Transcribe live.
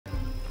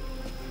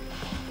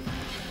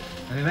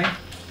Anything?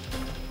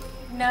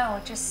 No,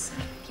 it just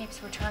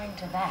keeps returning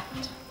to that.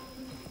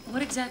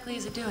 What exactly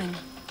is it doing?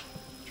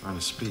 Trying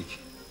to speak.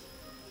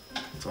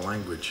 It's a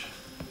language.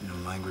 You know,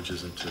 language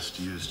isn't just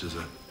used as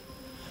a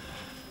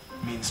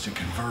means to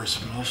converse,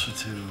 but also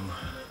to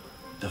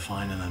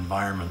define an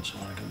environment so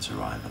one can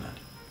survive in it.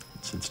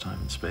 Since time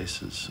and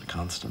space is a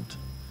constant,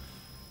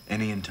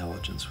 any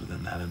intelligence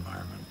within that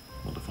environment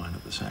will define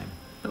it the same.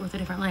 But with a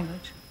different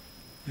language?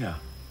 Yeah.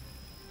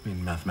 I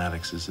mean,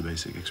 mathematics is the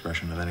basic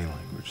expression of any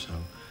language, so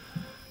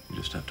you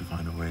just have to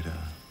find a way to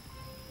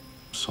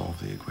solve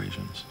the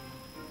equations.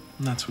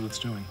 And that's what it's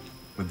doing,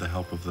 with the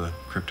help of the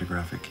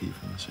cryptographic key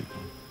from the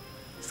sequel.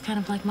 It's kind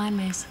of like Mind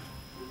Maze.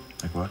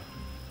 Like what?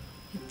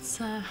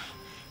 It's a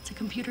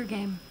computer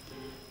game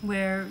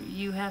where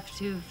you have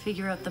to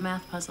figure out the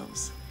math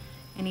puzzles.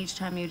 And each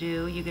time you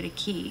do, you get a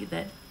key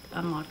that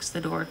unlocks the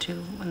door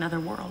to another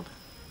world.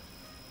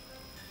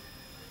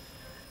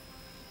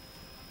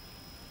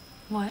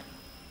 What?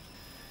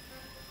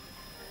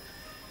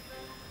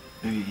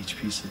 Maybe each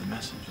piece of the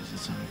message is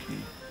its own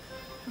key.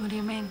 What do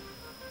you mean?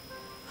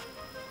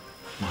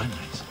 Mind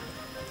maze.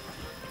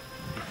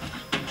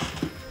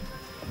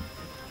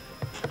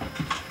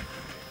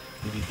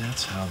 Maybe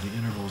that's how the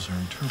intervals are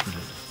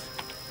interpreted.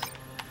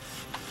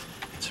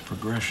 It's a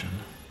progression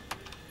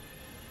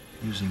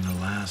using the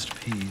last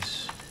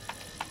piece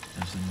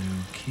as the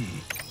new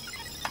key.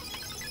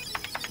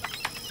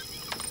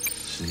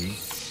 See?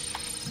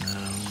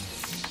 Now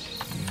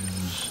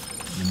use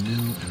the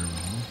new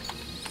interval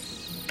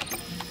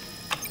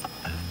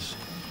as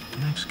the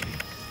next key.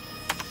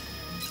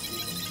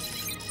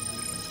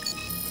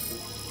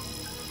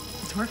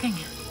 It's working.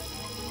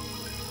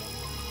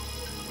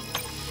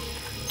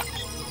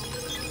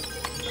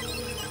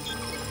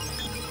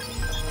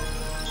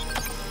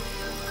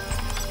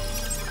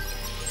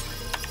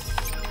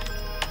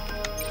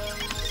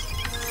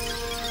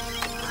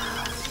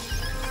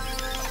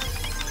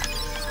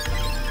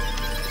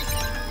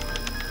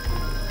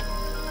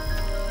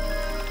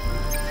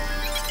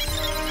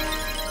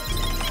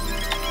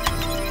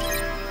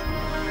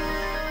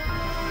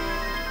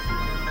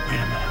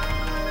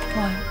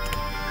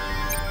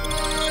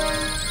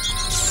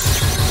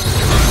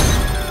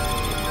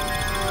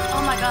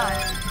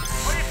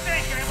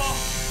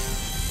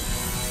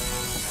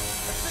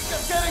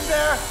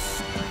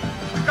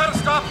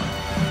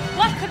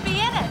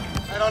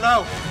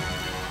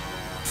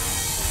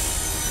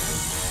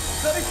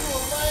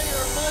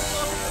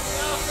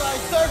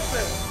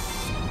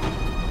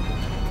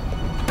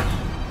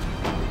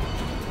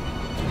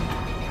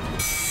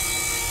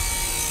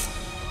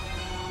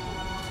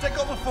 Take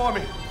over for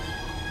me.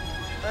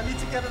 I need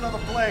to get another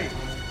blade.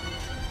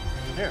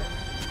 Here.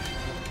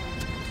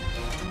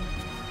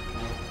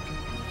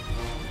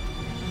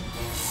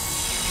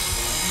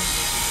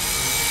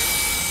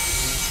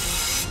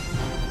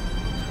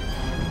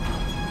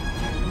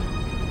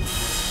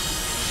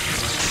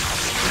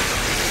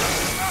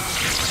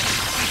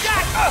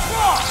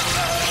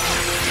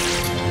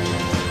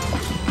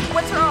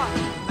 What's wrong?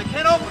 They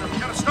can't open them. We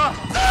gotta stop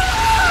them.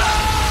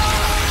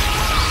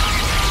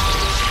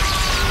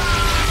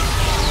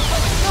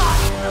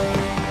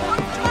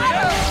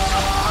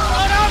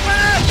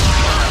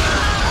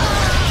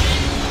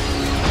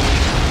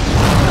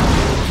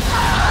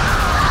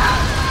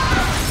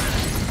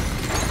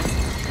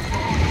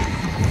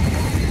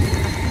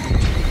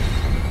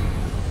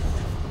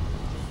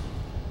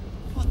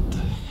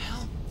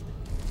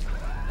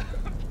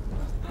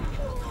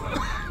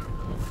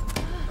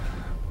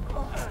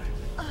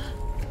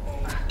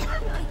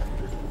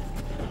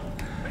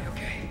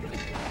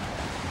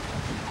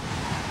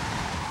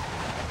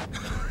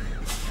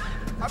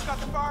 I've got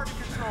the fire to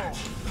control.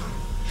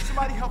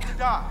 Somebody help the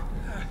doc.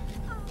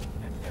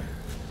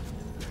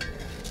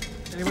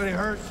 Anybody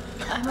hurt?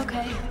 I'm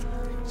okay.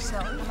 So,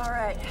 I'm all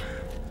right.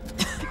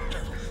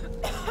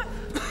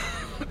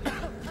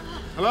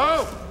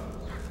 Hello?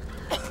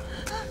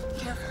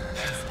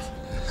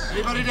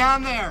 Anybody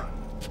down there?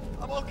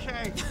 I'm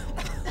okay.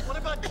 What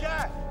about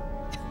Jack?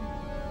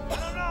 I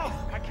don't know.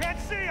 I can't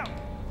see him.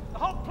 The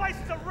whole place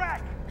is a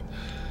wreck.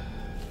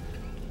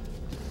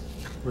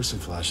 Where's some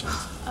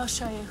flashlights? I'll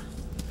show you.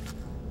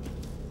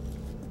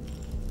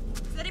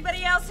 Is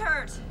anybody else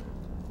hurt?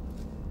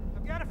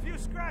 I've got a few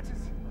scratches.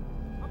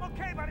 I'm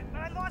okay, but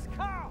I lost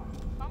Carl.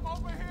 I'm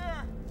over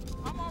here.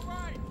 I'm all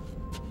right.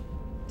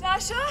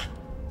 Dasha?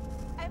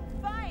 I'm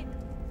fine.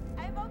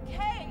 I'm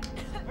okay.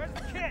 Where's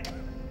the kid?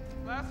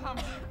 Last time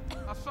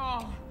I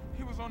saw him,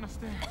 he was on the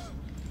stairs.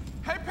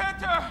 Hey,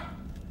 Panther!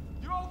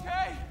 You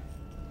okay?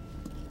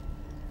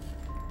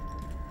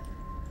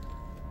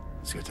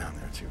 Let's get down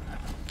there and see what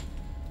happens.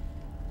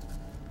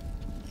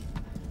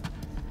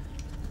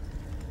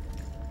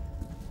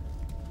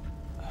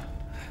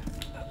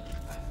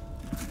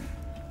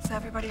 Is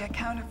everybody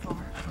accounted for?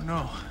 I don't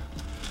know.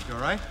 You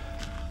all right?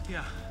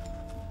 Yeah.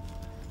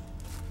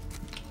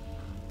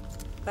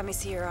 Let me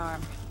see your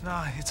arm.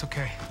 Nah, it's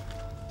okay.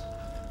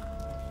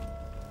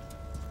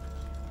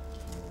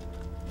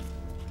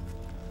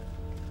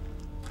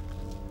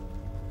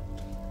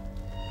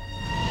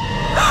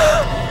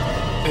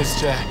 It's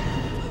Jack.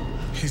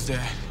 He's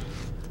dead.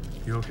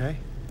 You okay?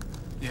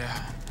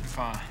 Yeah, I'm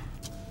fine.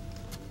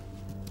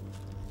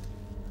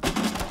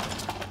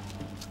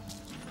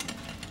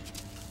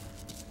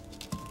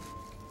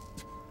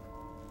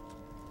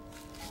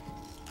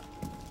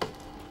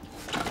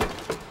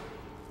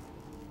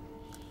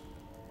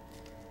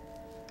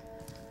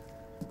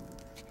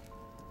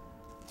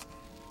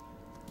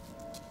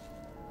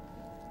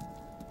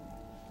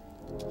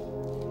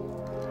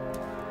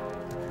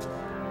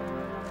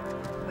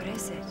 What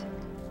is it?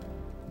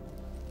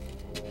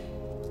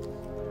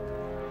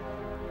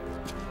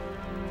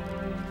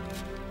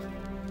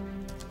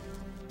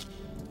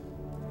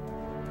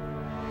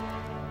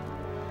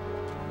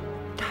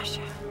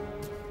 Dasha.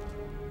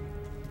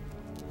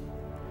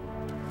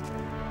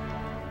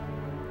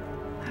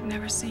 I've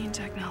never seen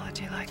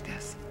technology like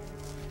this.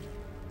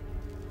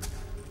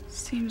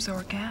 Seems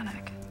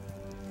organic.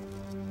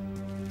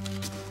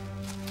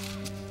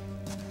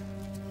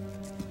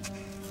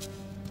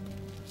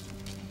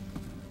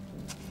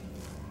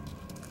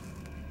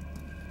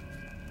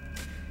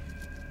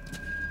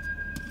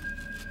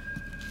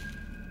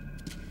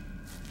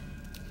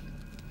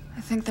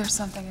 I think there's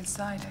something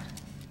inside it.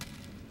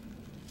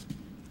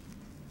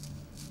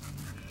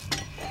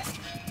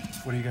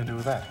 What are you gonna do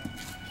with that?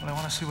 Well, I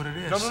want to see what it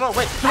is. No,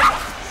 wait!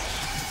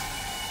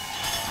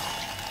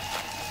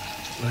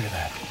 Look at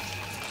that.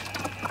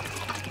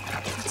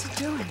 What's it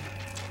doing?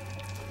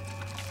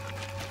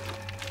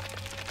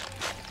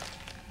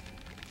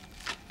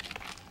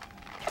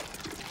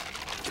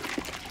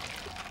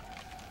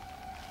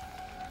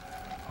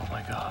 Oh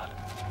my God.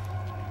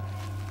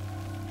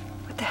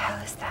 What the hell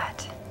is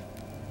that?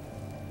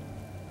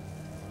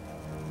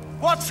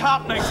 What's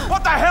happening?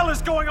 What the hell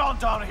is going on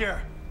down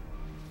here?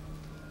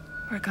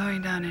 We're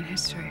going down in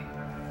history,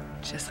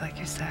 just like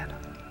you said.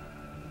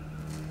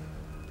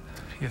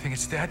 You think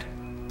it's dead?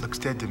 Looks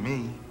dead to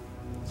me.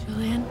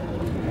 Julian,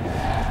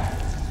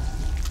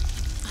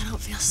 I don't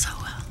feel so